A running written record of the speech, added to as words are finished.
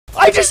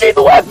I just need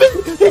the weapon!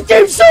 The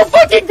game's so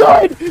fucking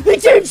good! The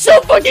game's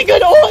so fucking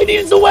good! All I need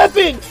is the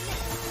weapon!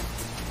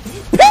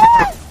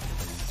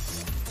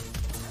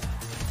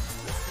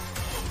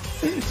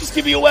 Just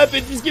give me a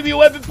weapon! Just give me a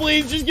weapon,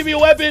 please! Just give me a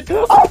weapon! I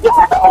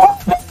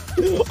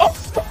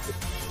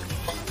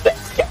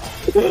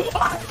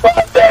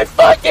love this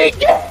fucking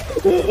game!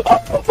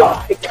 Oh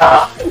my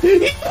god!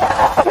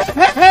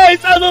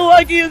 Yes! I'm the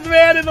luckiest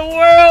man in the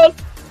world!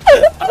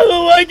 I'm the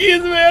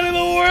luckiest man in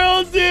the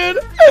world, dude!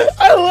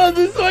 I love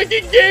this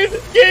fucking game!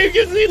 This game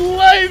gives me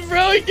life,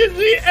 bro! It gives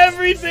me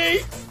everything!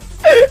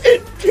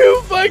 It's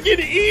too fucking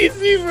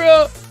easy,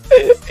 bro!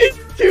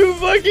 It's too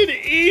fucking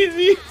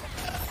easy!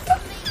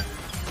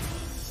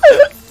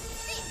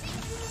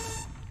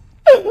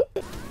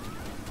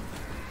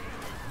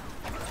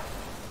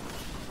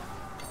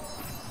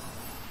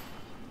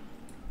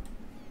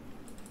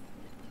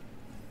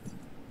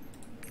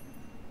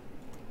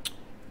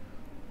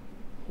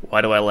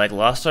 Why do I like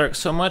Lost Ark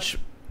so much?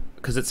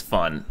 Because it's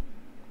fun.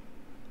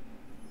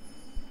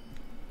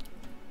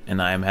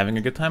 And I am having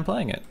a good time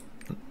playing it.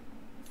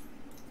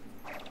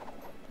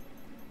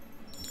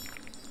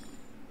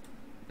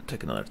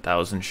 Take another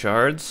 1,000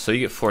 shards. So you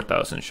get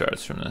 4,000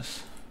 shards from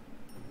this.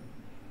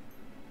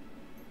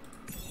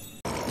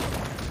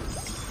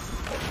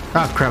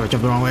 Oh crap, I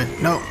jumped the wrong way.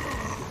 No.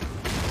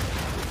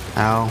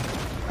 Ow.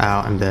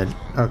 Ow, I'm dead.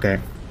 Okay.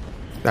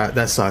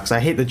 That sucks.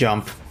 I hate the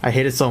jump. I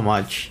hate it so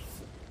much.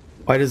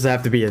 Why does it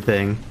have to be a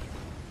thing?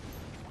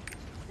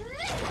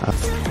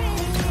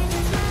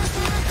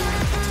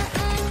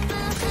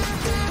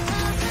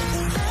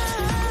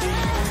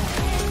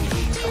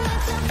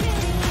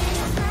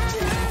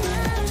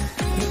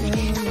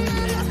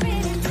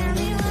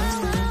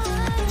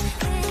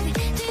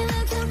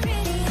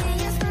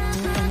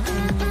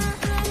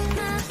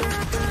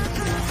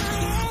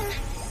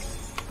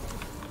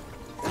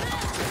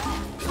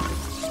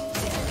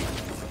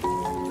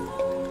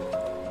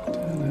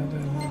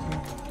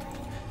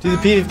 Dude,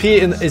 the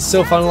PvP is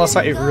so fun in Lost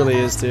Ark. It really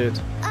is, dude.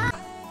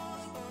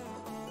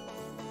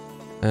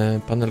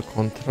 Panel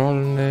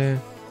kontrolny.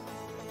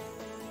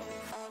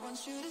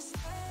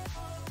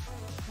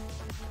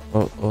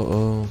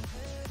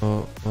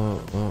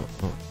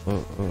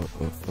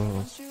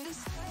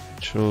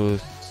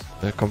 Choose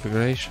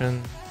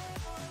configuration.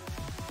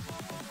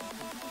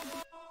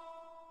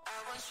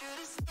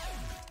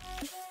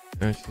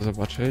 Chcę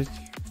zobaczyć.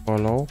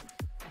 Follow.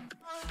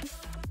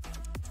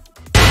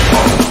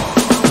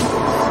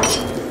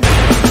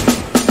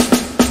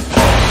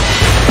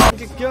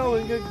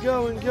 Get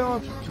going.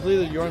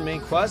 Completed your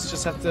main quest.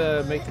 Just have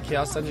to make the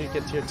Chaos Dungeon,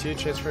 get tier 2,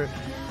 transfer,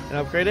 and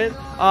upgrade it.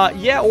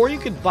 Yeah, or you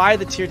could buy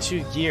the tier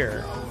 2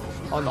 gear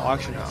on the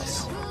auction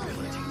house.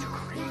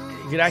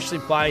 You could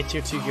actually buy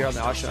tier 2 gear on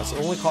the auction house.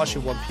 It only costs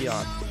you 1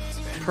 peon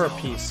per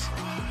piece.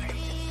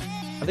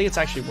 I think it's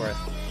actually worth.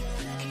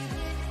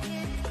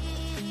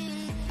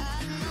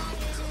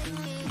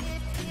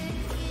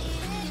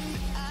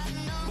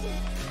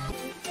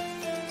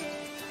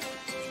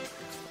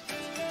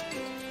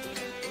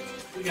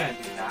 We gotta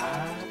do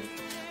that.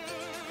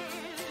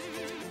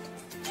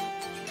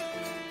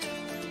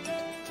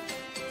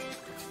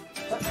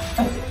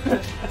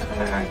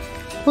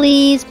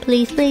 Please,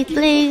 please, please,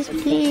 please,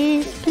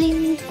 please,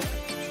 please.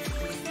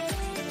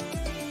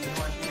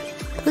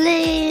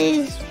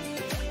 Please.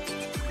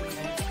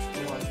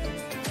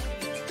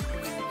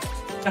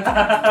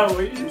 What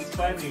is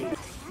funny?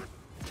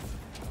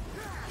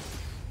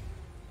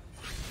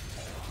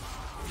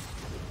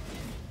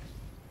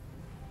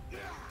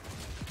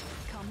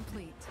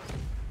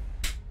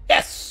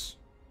 Yes!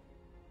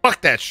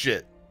 Fuck that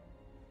shit.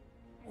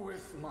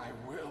 With my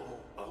will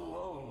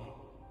alone,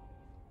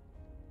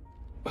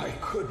 I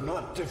could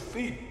not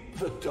defeat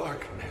the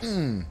darkness.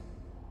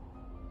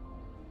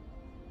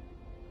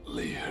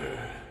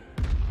 Leader.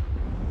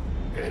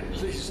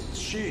 At least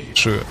she.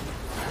 Ső,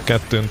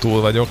 kettőn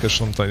túl vagyok, és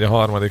mondtam, hogy a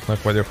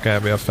harmadiknak vagyok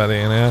kb. A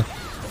felénél.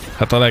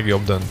 Hát a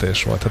legjobb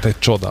döntés volt, hát egy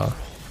csoda.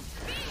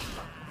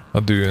 A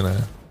dűne.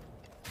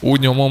 Úgy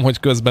nyomom, hogy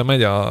közben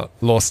megy a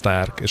Lost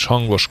Ark, és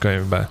hangos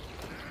könyvbe.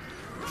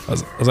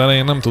 Az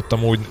elején nem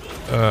tudtam úgy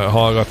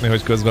hallgatni,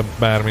 hogy közben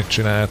bármit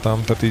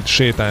csináltam, tehát így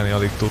sétálni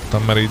alig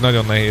tudtam, mert így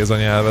nagyon nehéz a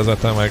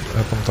nyelvezete, meg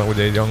hát mondtam,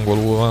 ugye így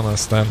angolul van,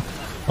 aztán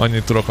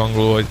annyit tudok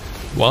angolul, hogy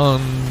 1,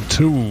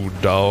 2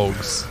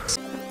 dogs.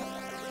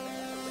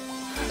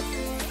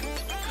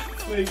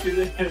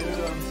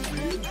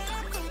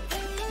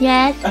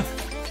 Yes.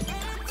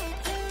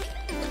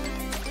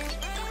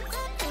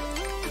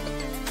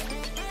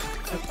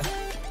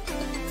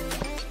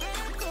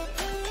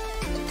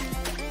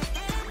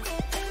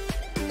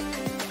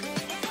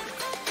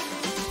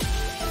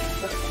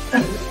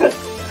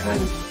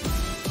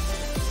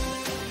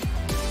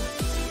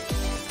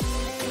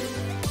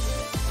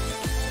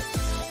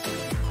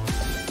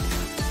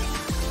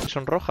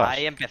 Son rojas.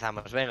 Ahí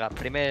empezamos, venga,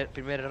 primer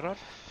error.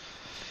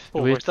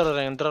 Esto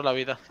de entrar la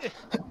vida.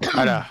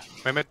 Ahora,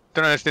 me meto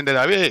en el stand de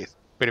David.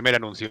 Primer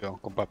anuncio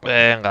con papá.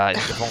 Venga, yo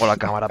te pongo la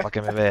cámara para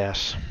que me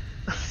veas.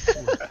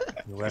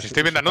 Si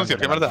estoy viendo anuncios,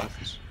 ¿qué más da?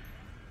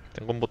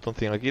 Tengo un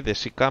botoncito aquí de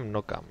si cam,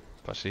 no cam.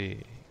 Así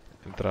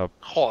entra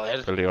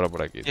Joder. peligro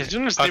por aquí. Es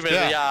un streamer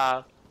Hostia.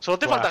 ya. Solo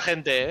te Buah. falta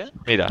gente, ¿eh?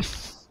 Mira.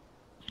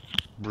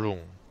 Bloom.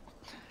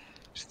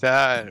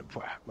 Está...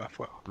 Buah, va a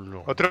fuego.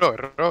 Bloom. Otro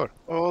error.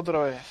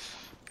 Otra vez.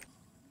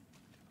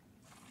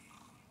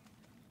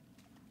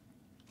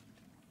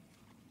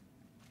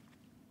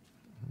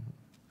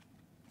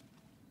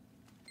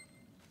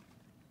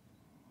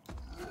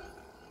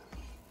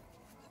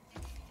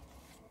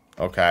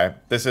 Okay,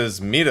 this is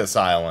Midas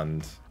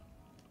Island.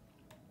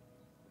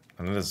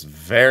 And it is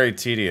very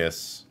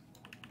tedious.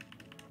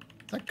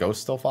 Is that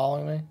ghost still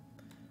following me?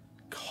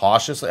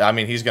 Cautiously? I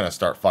mean, he's gonna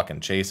start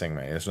fucking chasing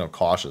me. There's no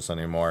cautious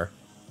anymore.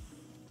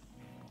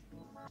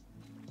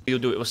 We'll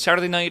do it with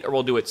Saturday night, or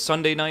we'll do it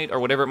Sunday night,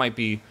 or whatever it might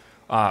be.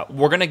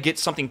 We're gonna get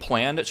something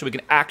planned so we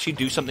can actually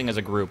do something as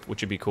a group,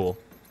 which would be cool.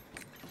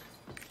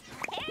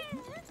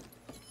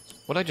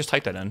 What did I just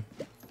type that in?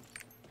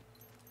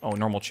 Oh,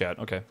 normal chat.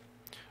 Okay.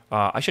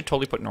 I should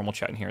totally put normal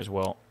chat in here as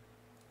well.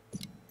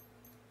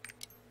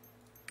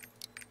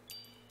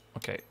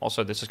 Okay,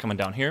 also this is coming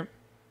down here.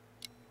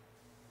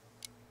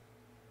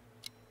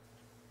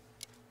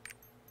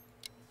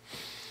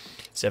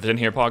 Sev's in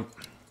here, Pog.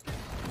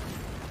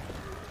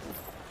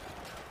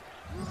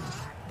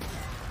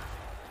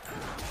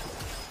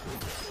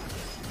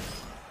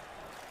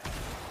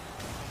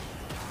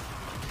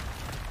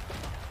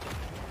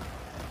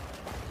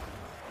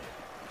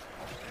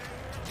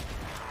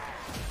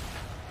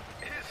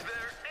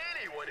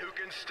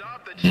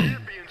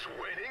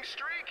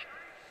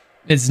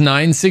 It's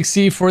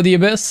 960 for the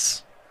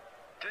Abyss.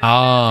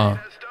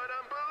 Ah.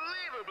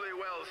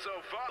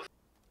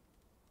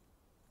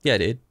 Yeah,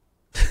 dude.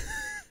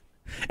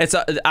 It's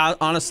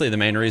honestly the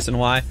main reason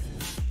why.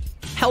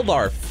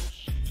 Heldarf.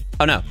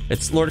 Oh no,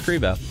 it's Lord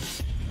Karibo.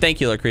 Thank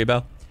you, Lord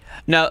Karibo.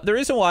 Now, the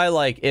reason why,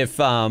 like, if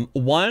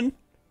one,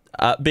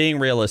 being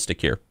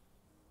realistic here.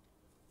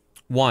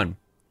 One,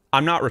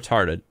 I'm not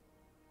retarded.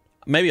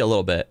 Maybe a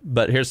little bit,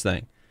 but here's the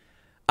thing.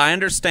 I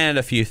understand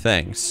a few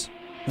things.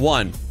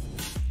 One,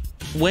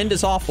 wind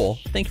is awful.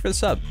 Thank you for the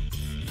sub.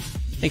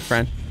 Thank you,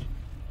 friend.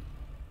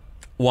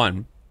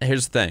 One,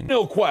 here's the thing.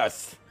 No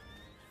quest.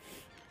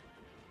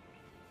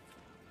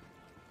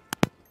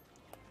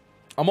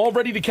 I'm all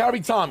ready to carry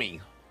Tommy.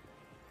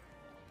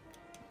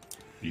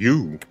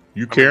 You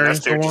carrying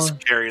someone?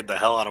 just carried the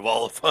hell out of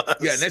all of us.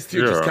 Yeah, next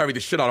year just carried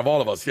the shit out of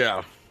all of us,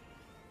 yeah.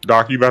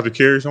 Doc, you about to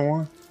carry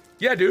someone?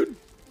 Yeah, dude.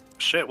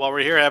 Shit, while we're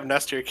here, have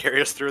Nestor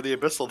carry us through the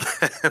abyssal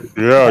then.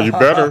 Yeah, you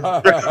better.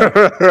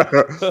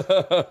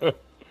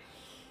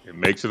 It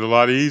makes it a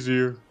lot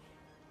easier.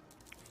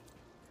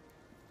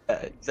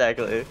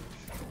 Exactly.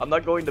 I'm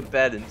not going to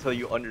bed until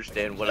you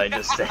understand what I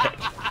just said.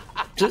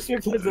 Just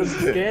because I'm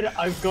scared,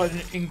 I've got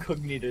an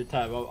incognito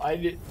tab.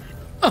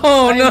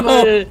 Oh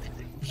no!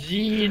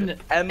 Gene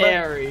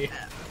Airy.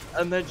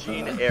 I'm a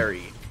Gene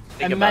Airy.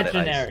 Think about it,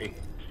 Imaginary.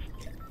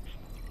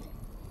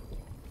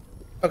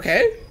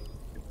 Okay.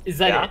 Is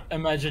that it?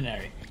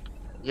 Imaginary.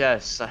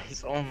 Yes,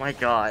 oh my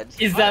god.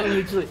 Is that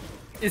literally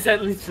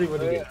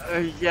what it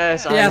is?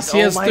 Yes, Yes, he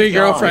has 3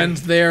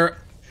 girlfriends. They're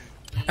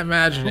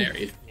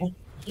imaginary.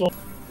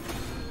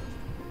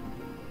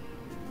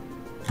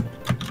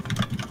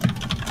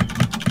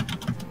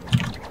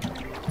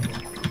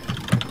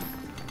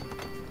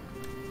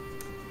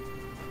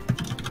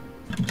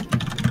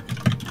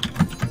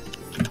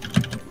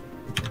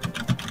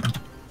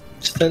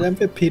 Still in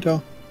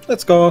Pepito.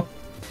 Let's go.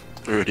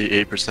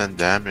 38%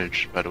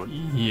 damage, by the way.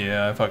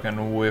 Yeah, I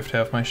fucking whiffed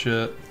half my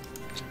shit.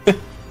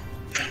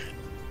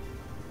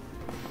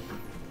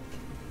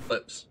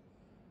 Flips.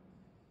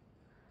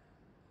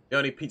 The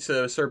only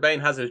pizza Sir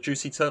Bane has a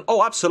juicy toe.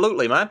 Oh,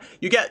 absolutely, man.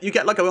 You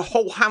get like a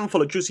whole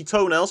handful of juicy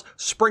toenails.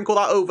 Sprinkle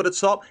that over the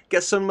top.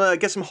 Get some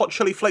hot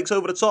chili flakes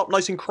over the top.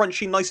 Nice and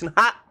crunchy, nice and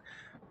hot.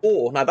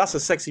 Oh, now that's a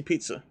sexy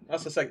pizza.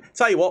 That's a sexy.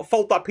 Tell you what,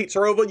 fold that pizza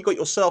over. You got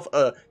yourself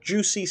a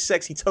juicy,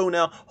 sexy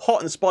toenail,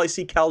 hot and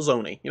spicy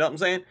calzone. You know what I'm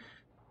saying?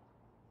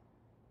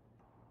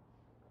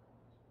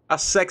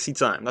 That's sexy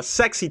time. That's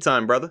sexy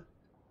time, brother.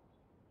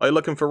 Are you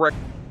looking for rec?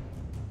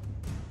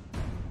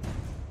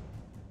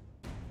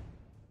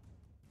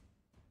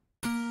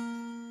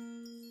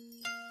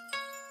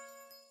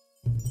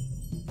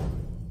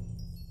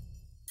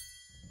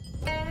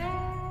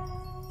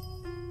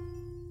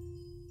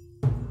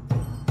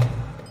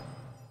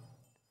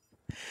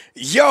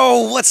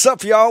 Yo, what's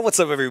up, y'all? What's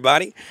up,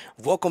 everybody?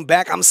 Welcome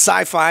back. I'm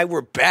Sci-Fi.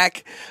 We're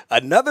back.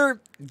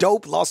 Another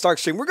dope Lost Ark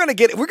stream. We're gonna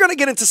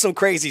get into some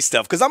crazy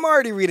stuff because I'm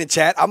already reading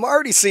chat. I'm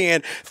already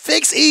seeing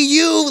fix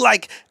EU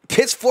like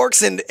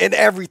pitchforks and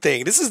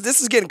everything. This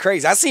is getting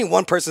crazy. I seen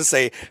one person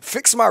say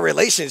fix my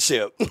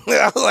relationship.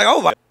 I was like,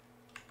 oh my.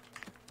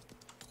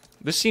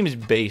 This seems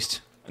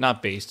based,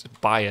 not based,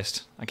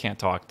 biased. I can't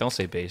talk. Don't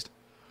say based.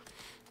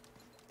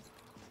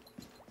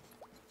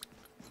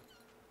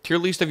 Tier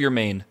least of your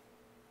main.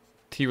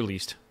 Tier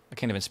least. I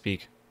can't even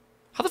speak.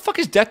 How the fuck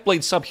is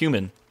Deathblade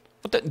subhuman?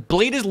 What the?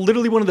 Blade is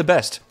literally one of the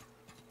best.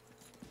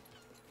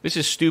 This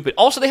is stupid.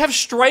 Also, they have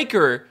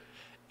Striker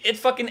in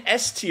fucking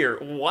S tier.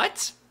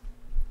 What?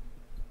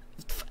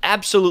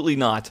 Absolutely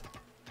not.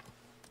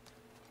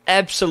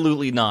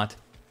 Absolutely not.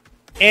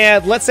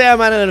 And let's say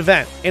I'm at an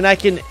event and I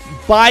can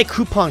buy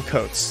coupon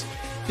codes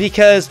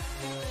because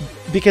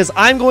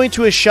I'm going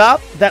to a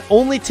shop that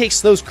only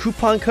takes those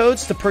coupon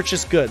codes to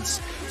purchase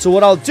goods. So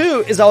what I'll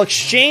do is I'll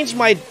exchange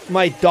my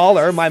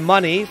dollar, my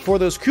money, for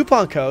those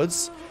coupon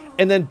codes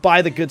and then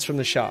buy the goods from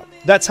the shop.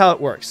 That's how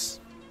it works.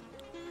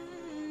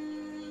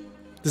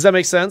 Does that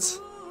make sense?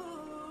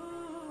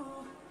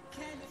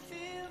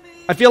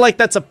 I feel like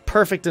that's a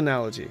perfect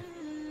analogy.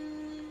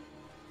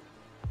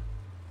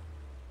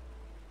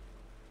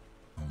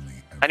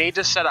 I need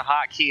to set a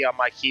hotkey on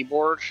my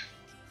keyboard,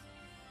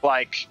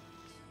 like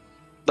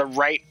the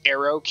right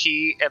arrow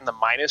key and the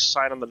minus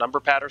sign on the number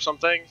pad or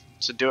something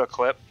to do a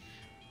clip,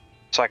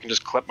 so I can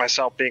just clip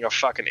myself being a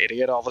fucking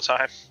idiot all the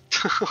time.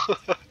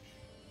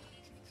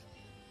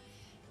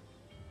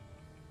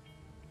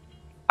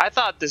 I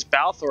thought this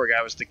Balthor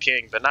guy was the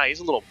king, but nah, he's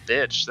a little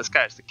bitch. This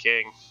guy's the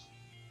king.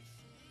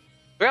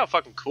 Look how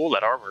fucking cool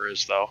that armor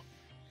is, though.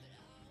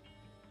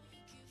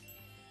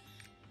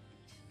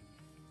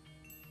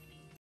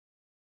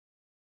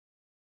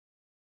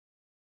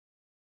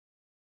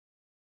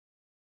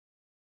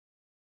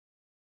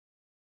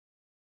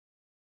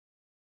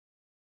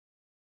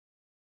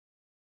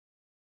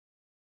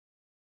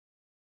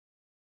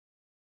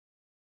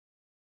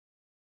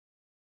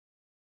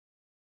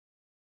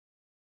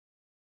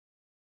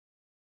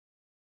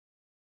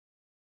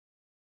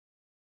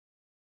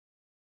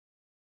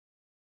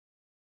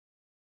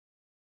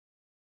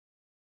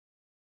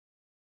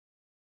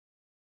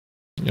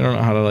 You don't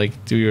know how to like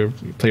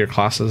play your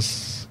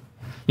classes.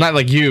 Not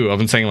like you. I've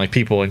been saying like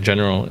people in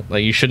general.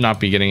 Like you should not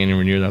be getting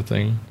anywhere near that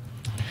thing.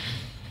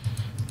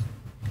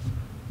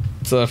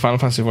 So Final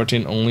Fantasy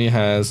 14 only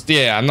has.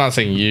 Yeah, I'm not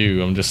saying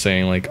you. I'm just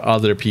saying like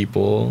other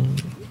people.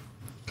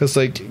 Cause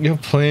like you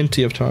have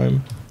plenty of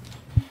time.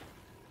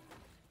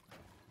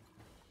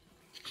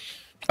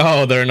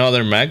 Oh, there are no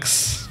other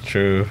mechs.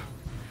 True.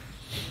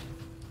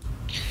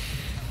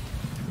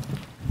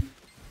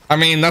 I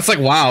mean, that's like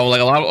WoW.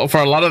 Like for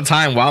a lot of the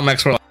time, WoW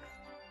mechs were like.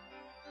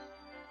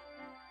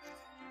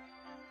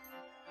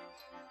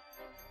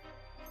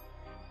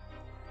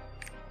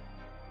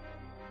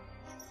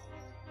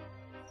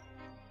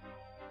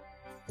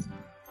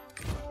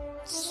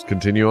 Let's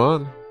continue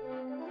on.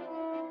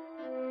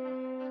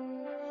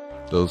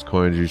 Those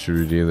coins you should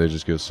redeem, they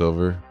just give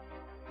silver.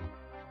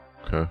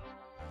 Okay.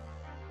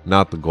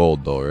 Not the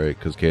gold though, right?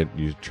 Because can't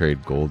you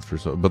trade gold for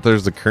something? But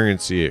there's the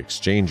currency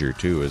exchanger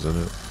too, isn't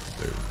it?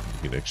 There.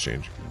 In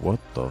exchange. What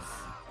the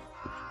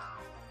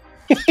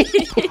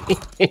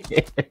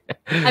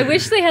I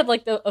wish they had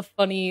like a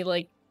funny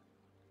like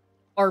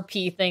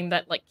RP thing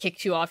that like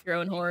kicks you off your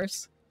own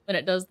horse when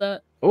it does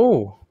that.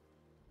 Oh.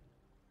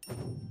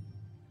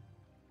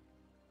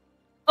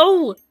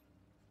 Oh,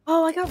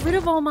 I got rid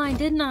of all mine,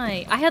 didn't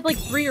I? I had like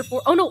 3 or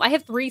 4. Oh no, I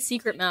have 3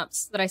 secret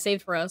maps that I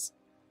saved for us.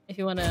 If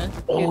you want to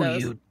do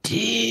those. You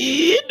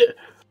did?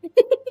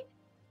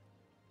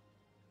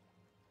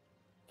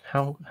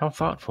 How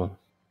thoughtful.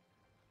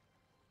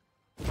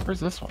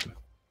 Where's this one?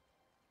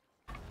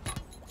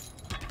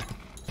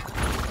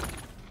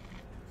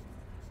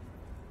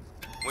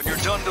 When you're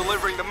done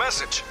delivering the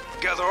message,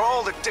 gather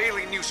all the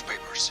daily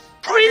newspapers.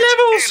 3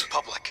 levels! And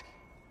public.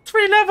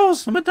 3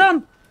 levels, and we're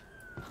done.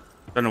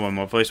 Don't know why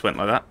my voice went like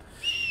that.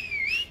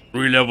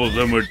 3 levels,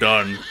 then we're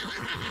done.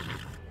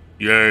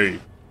 Yay.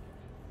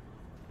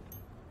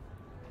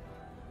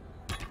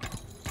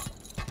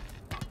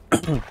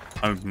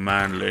 I'm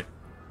manly.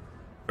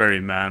 Very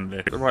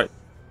manly. The right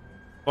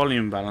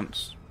volume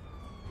balance.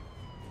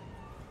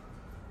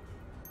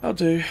 I'll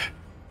do.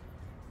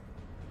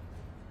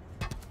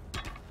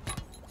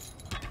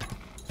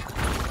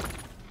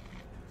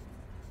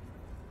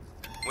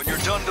 When you're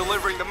done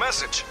delivering the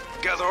message,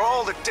 gather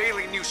all the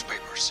daily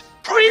newspapers.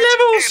 3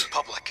 levels! And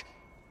public.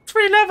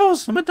 3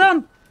 levels, and we're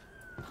done.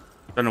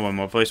 Don't know why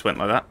my voice went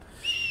like that.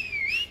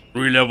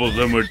 3 levels,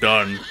 then we're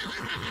done.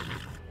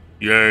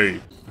 Yay.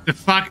 The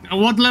fuck?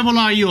 What level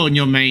are you on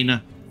your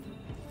main?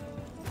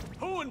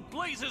 Who in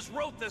blazes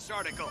wrote this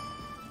article?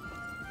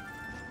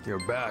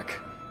 You're back.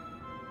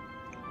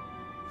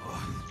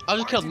 I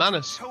just killed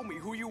Manus. Tell me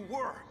who you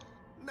were.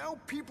 Now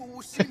people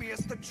will see me as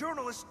the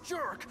journalist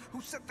jerk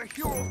who set the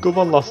hero. Good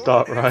one, Lost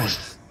Ark,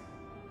 right?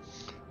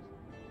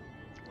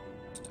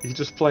 He's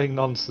just playing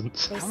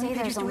nonsense. No.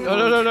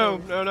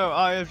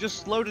 I have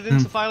just loaded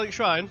into Firelink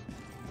Shrine,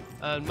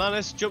 and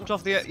Manus jumped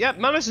off the. Yep,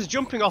 Manus is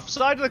jumping off the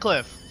side of the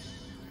cliff.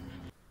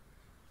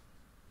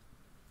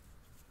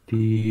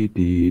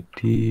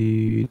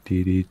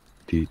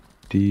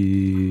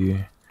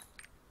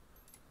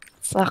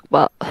 Sag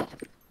mal.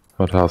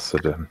 Was hast du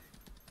denn?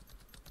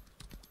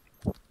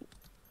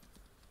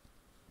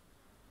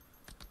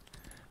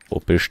 Wo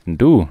bist denn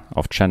du?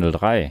 Auf Channel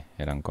 3?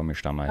 Ja, dann komme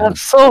ich da mal hin. Ach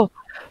so,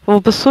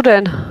 wo bist du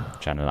denn?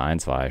 Channel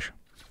 1 war ich.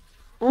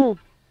 Hm.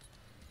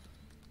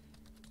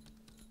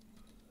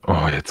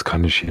 Oh, jetzt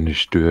kann ich hier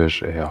nicht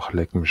durch, ey. Ach,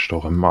 leck mich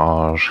doch im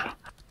Arsch.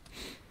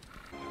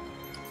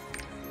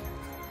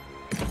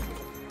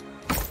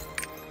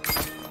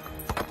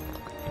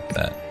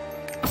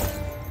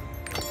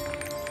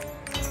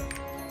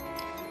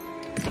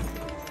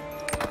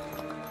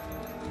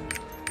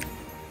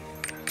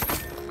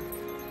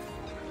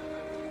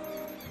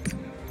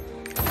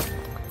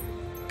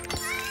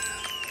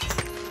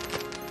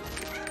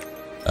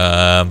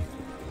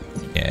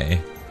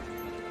 Okay.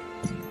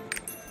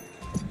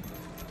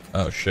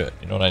 Oh shit,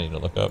 you know what I need to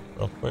look up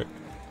real quick?